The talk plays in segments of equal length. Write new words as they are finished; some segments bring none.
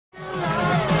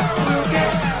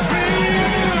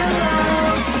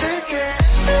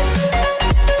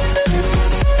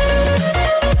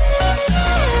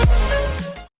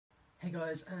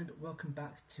welcome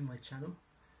back to my channel.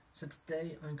 So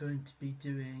today I'm going to be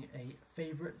doing a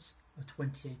favourites of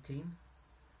 2018.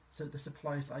 So the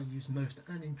supplies I used most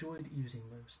and enjoyed using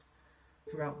most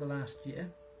throughout the last year.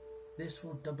 This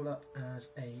will double up as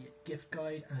a gift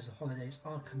guide as the holidays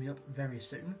are coming up very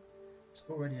soon. It's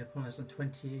already upon us and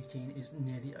 2018 is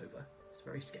nearly over. It's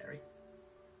very scary.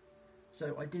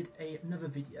 So I did another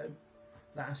video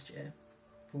last year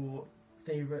for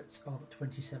favourites of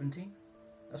 2017.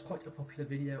 That was quite a popular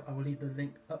video. I will leave the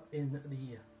link up in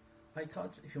the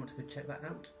iCards if you want to go check that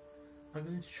out. I'm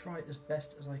going to try as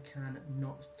best as I can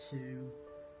not to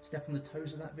step on the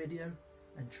toes of that video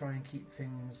and try and keep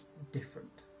things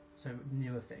different, so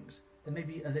newer things. There may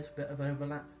be a little bit of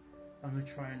overlap, but I'm going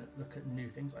to try and look at new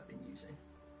things I've been using.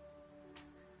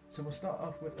 So we'll start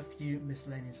off with a few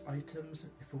miscellaneous items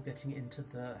before getting into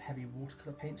the heavy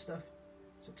watercolour paint stuff.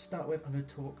 So to start with, I'm going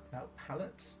to talk about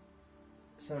palettes.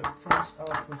 So first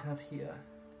off, we have here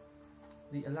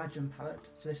the Elagium palette.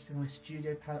 So this is my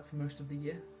studio palette for most of the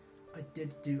year. I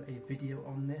did do a video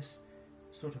on this,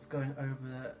 sort of going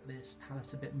over this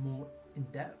palette a bit more in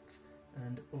depth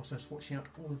and also swatching out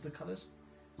all of the colours.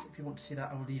 So if you want to see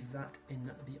that, I will leave that in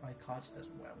the iCards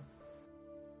as well.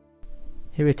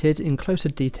 Here it is in closer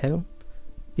detail,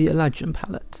 the Elagium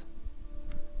palette.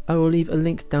 I will leave a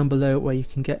link down below where you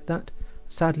can get that.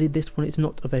 Sadly, this one is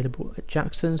not available at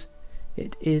Jackson's.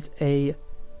 It is a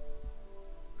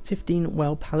 15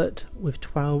 well palette with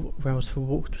 12 wells for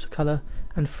watercolour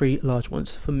and 3 large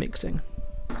ones for mixing.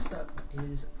 Next up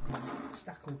is the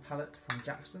Stackable palette from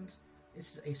Jackson's.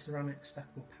 This is a ceramic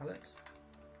stackable palette.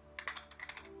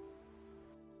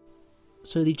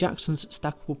 So the Jackson's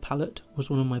stackable palette was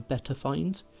one of my better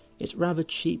finds. It's rather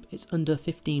cheap, it's under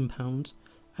 £15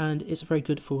 and it's very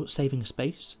good for saving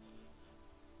space.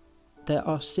 There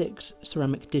are 6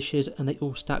 ceramic dishes and they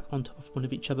all stack on top of one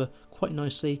of each other quite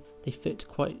nicely. They fit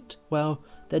quite well.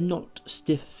 They're not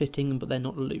stiff fitting, but they're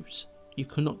not loose. You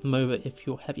can knock them over if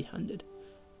you're heavy handed.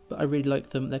 But I really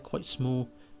like them, they're quite small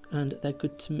and they're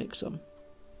good to mix on.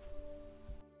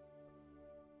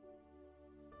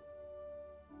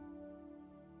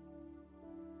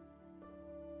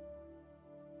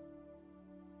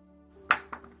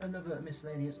 Another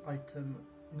miscellaneous item,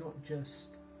 not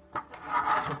just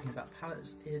talking about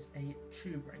palettes, is a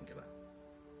tube wrangler.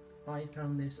 I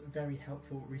found this very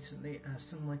helpful recently as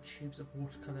some of my tubes of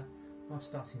watercolour are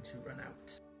starting to run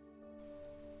out.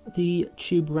 The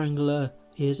tube wrangler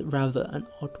is rather an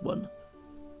odd one.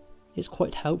 It's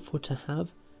quite helpful to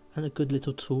have and a good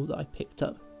little tool that I picked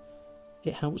up.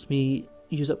 It helps me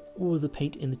use up all of the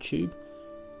paint in the tube,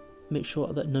 make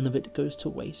sure that none of it goes to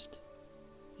waste.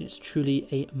 It's truly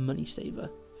a money saver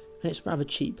and it's rather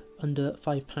cheap, under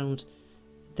 £5.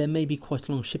 There may be quite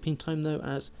a long shipping time though,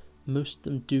 as most of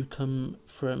them do come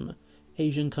from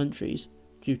Asian countries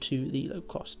due to the low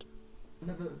cost.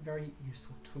 Another very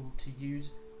useful tool to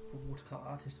use for watercolour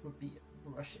artists would be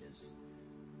brushes.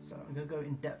 So I'm going to go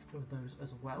in depth with those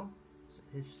as well. So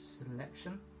here's a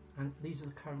selection, and these are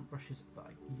the current brushes that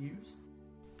I use.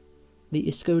 The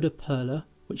Escoda Perla,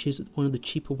 which is one of the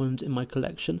cheaper ones in my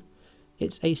collection.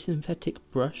 It's a synthetic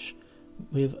brush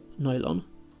with nylon.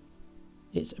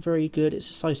 It's very good, it's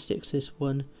a size 6 this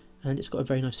one, and it's got a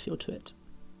very nice feel to it.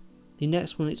 The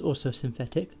next one is also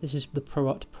synthetic. This is the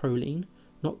ProArt Proline,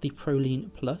 not the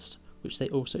Proline Plus, which they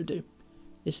also do.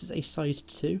 This is a size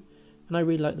 2, and I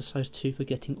really like the size 2 for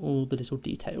getting all the little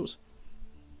details.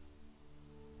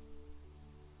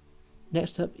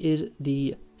 Next up is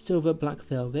the Silver Black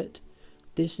Velvet.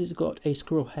 This has got a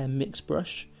squirrel hair mix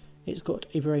brush. It's got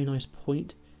a very nice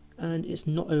point and it's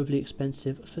not overly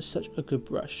expensive for such a good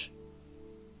brush.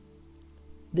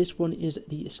 This one is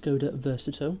the Escoda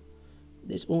Versatile.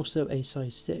 It's also a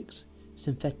size 6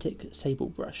 synthetic sable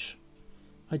brush.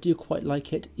 I do quite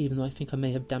like it, even though I think I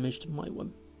may have damaged my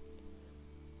one.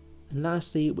 And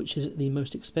lastly, which is the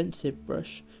most expensive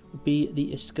brush, would be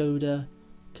the Escoda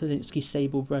Kolinsky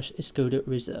Sable Brush Escoda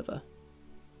Reserva.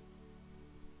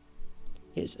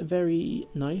 It's very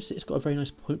nice, it's got a very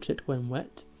nice point to it when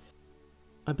wet.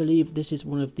 I believe this is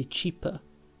one of the cheaper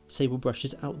sable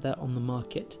brushes out there on the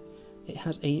market. It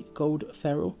has a gold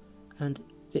ferrule and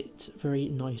it's very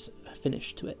nice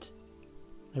finish to it.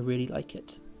 I really like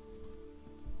it.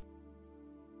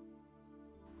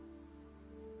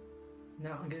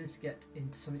 Now I'm going to get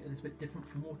into something a little bit different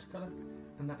from watercolour,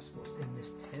 and that's what's in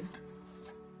this tin.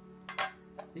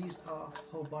 These are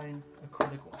Holbein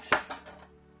acrylic wash.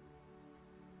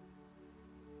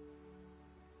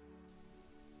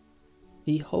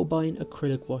 The Holbein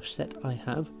acrylic wash set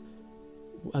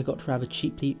I got rather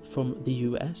cheaply from the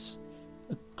US.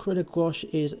 Acrylic wash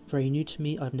is very new to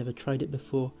me, I've never tried it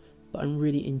before, but I'm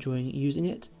really enjoying using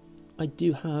it. I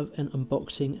do have an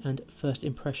unboxing and first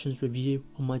impressions review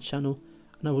on my channel,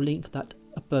 and I will link that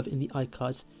above in the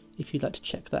iCards if you'd like to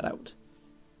check that out.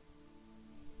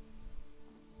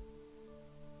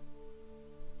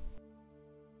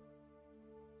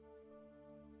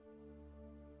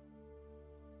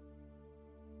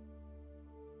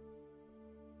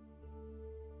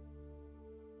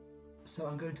 So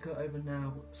I'm going to go over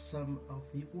now some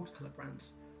of the watercolour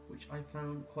brands which I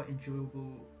found quite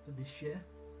enjoyable this year.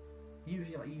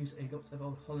 Usually I use a lot of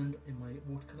Old Holland in my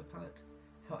watercolour palette,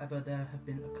 however there have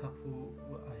been a couple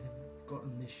that I have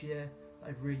gotten this year that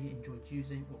I've really enjoyed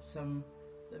using, or some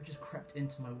that have just crept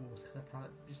into my watercolour palette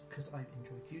just because I've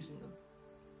enjoyed using them.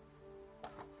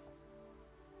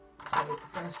 So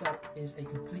first up is a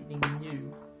completely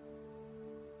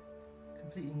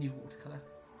new watercolour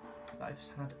that I've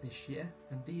just had this year,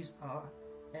 and these are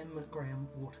M. Graham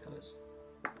watercolours.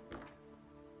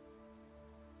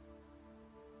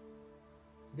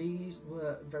 These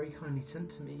were very kindly sent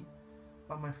to me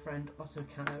by my friend Otto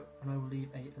Cano, and I will leave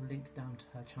a link down to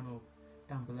her channel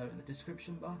down below in the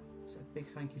description bar, so a big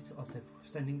thank you to Otto for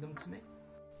sending them to me.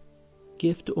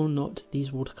 Gift or not,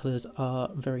 these watercolours are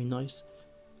very nice.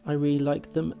 I really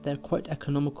like them. They're quite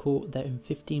economical. They're in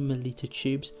 15ml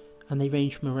tubes and they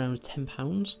range from around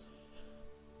 £10.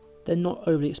 They're not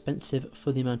overly expensive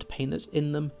for the amount of paint that's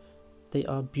in them. They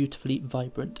are beautifully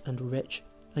vibrant and rich.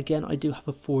 Again, I do have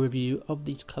a full review of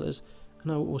these colours,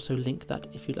 and I will also link that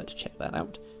if you'd like to check that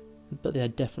out, but they are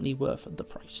definitely worth the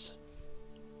price.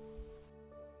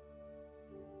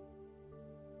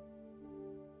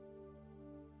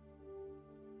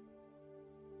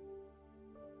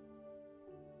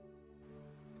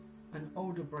 An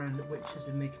older brand which has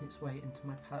been making its way into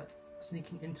my palette,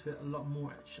 sneaking into it a lot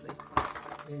more actually,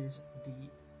 is the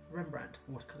Rembrandt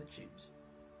watercolour tubes.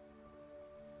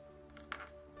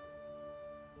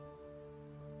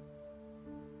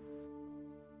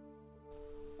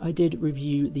 I did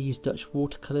review these Dutch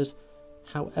watercolours,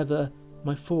 however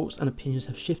my thoughts and opinions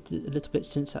have shifted a little bit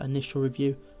since that initial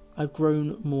review. I've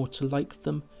grown more to like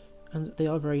them, and they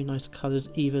are very nice colours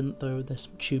even though their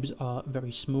tubes are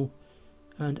very small,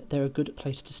 and they're a good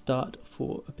place to start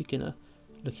for a beginner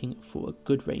looking for a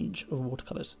good range of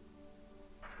watercolours.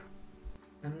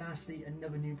 And lastly,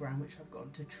 another new brand which I've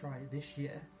gotten to try this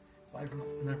year,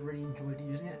 and I've really enjoyed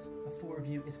using it. A full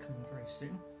review is coming very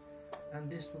soon, and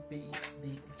this would be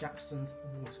the Jackson's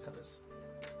watercolours.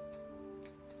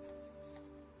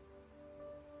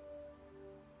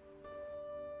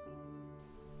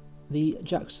 The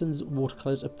Jackson's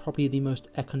watercolours are probably the most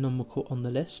economical on the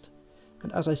list,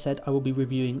 and as I said, I will be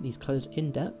reviewing these colours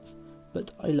in depth,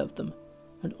 but I love them.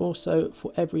 And also,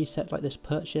 for every set like this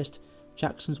purchased,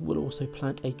 Jackson's will also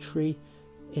plant a tree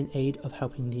in aid of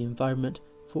helping the environment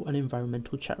for an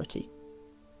environmental charity.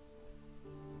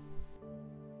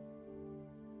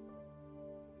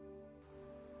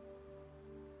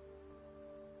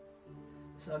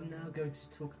 So I'm now going to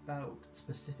talk about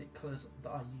specific colours that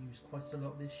I use quite a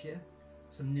lot this year,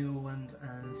 some newer ones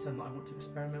and some that I want to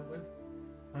experiment with.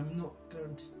 I'm not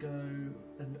going to go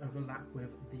and overlap with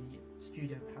the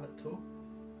Studio Palette Tour.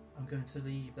 I'm going to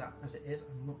leave that as it is.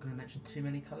 I'm not going to mention too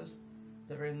many colours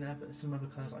that are in there, but there's some other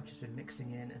colours I've just been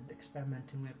mixing in and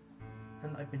experimenting with,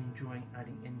 and I've been enjoying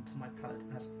adding into my palette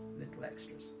as little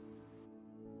extras.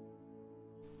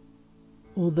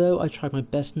 Although I tried my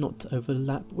best not to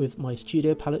overlap with my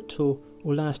Studio Palette Tour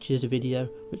or last year's video,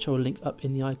 which I will link up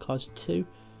in the iCards too,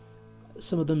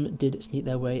 some of them did sneak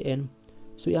their way in.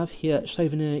 So we have here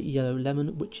Souvenir Yellow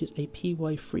Lemon, which is a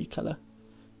PY3 colour,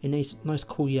 a nice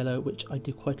cool yellow which I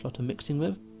do quite a lot of mixing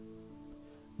with.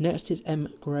 Next is M.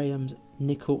 Graham's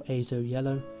Nickel Azo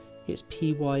Yellow, it's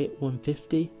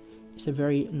PY150, it's a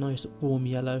very nice warm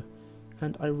yellow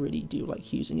and I really do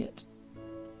like using it.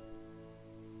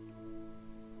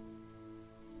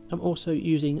 I'm also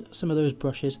using some of those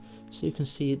brushes so you can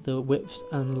see the widths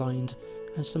and lines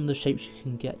and some of the shapes you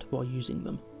can get while using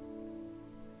them.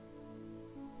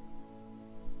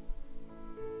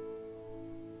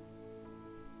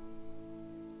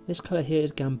 This colour here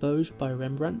is Gamboge by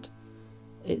Rembrandt.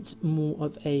 It's more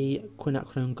of a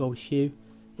quinacridone gold hue.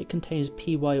 It contains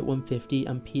PY150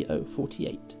 and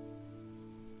PO48.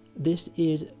 This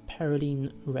is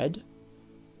Perylene Red.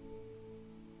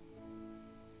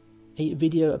 A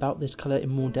video about this colour in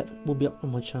more depth will be up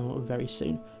on my channel very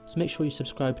soon, so make sure you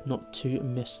subscribe not to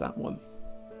miss that one.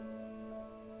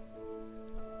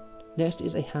 Next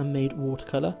is a handmade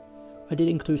watercolour. I did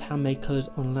include handmade colours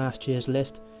on last year's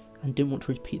list and didn't want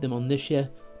to repeat them on this year,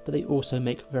 but they also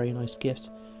make very nice gifts,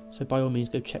 so by all means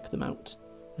go check them out.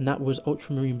 And that was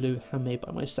Ultramarine Blue, handmade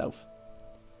by myself.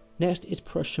 Next is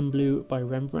Prussian Blue by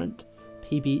Rembrandt.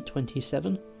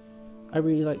 PB27. I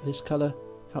really like this colour,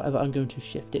 however I'm going to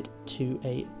shift it to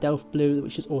a Delft Blue,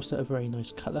 which is also a very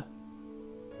nice colour.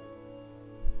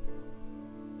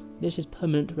 This is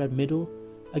Permanent Red Middle,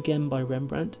 again by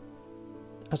Rembrandt.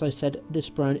 As I said, this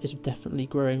brand is definitely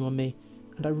growing on me,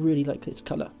 and I really like this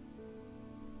colour.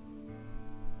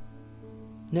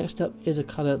 Next up is a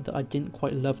colour that I didn't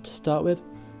quite love to start with,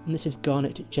 and this is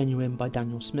Garnet Genuine by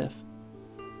Daniel Smith.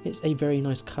 It's a very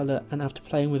nice colour, and after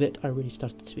playing with it I really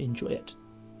started to enjoy it.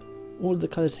 All of the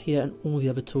colours here and all the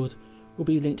other tools will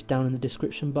be linked down in the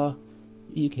description bar.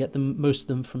 You can get most of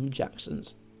them from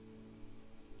Jackson's.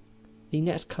 The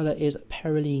next colour is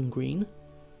Perylene Green.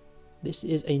 This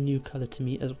is a new colour to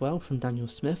me as well from Daniel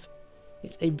Smith.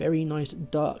 It's a very nice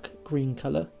dark green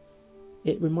colour.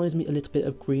 It reminds me a little bit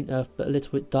of Green Earth, but a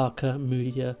little bit darker,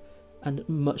 moodier, and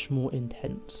much more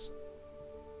intense.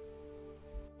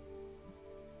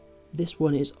 This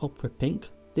one is Opera Pink.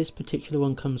 This particular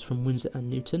one comes from Winsor &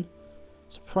 Newton.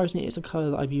 Surprisingly, it's a colour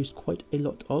that I've used quite a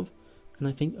lot of, and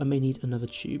I think I may need another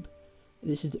tube.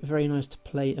 This is very nice to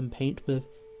play and paint with,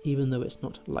 even though it's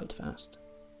not light fast.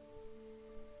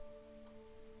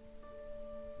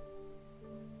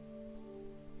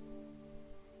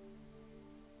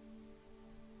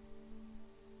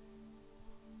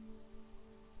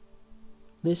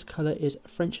 This colour is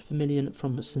French Vermilion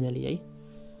from Sennelier.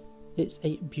 It's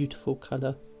a beautiful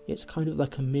colour. It's kind of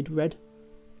like a mid-red.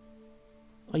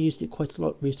 I used it quite a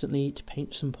lot recently to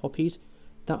paint some poppies.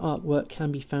 That artwork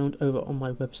can be found over on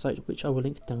my website, which I will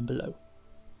link down below.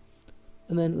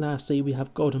 And then lastly we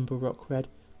have Golden Baroque Red,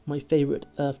 my favourite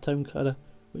earth tone colour,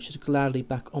 which is gladly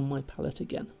back on my palette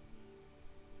again.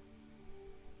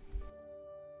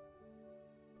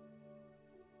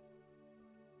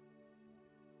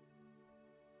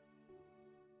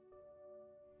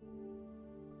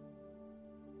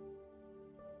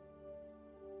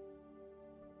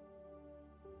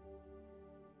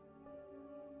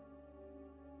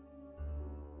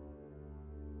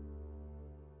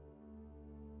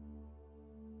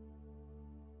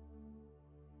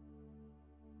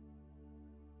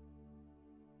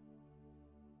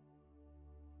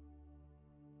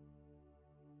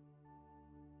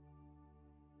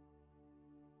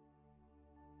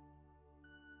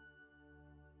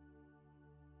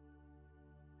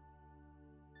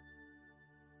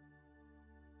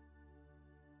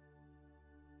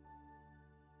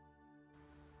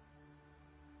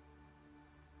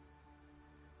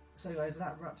 So guys,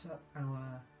 that wraps up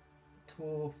our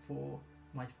tour for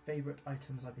my favourite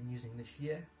items I've been using this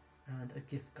year and a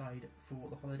gift guide for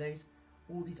the holidays.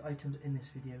 All these items in this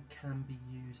video can be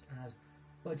used as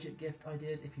budget gift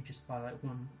ideas if you just buy like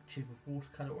one tube of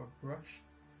watercolour or a brush,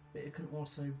 but it can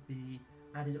also be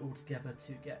added all together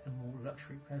to get a more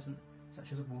luxury present,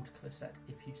 such as a watercolour set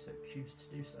if you so choose to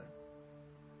do so.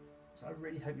 So I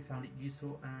really hope you found it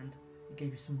useful and it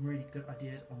gave you some really good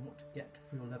ideas on what to get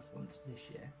for your loved ones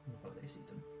this year in the holiday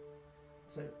season.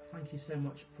 So thank you so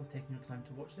much for taking your time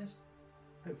to watch this.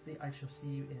 Hopefully I shall see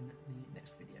you in the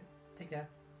next video. Take care,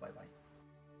 bye bye.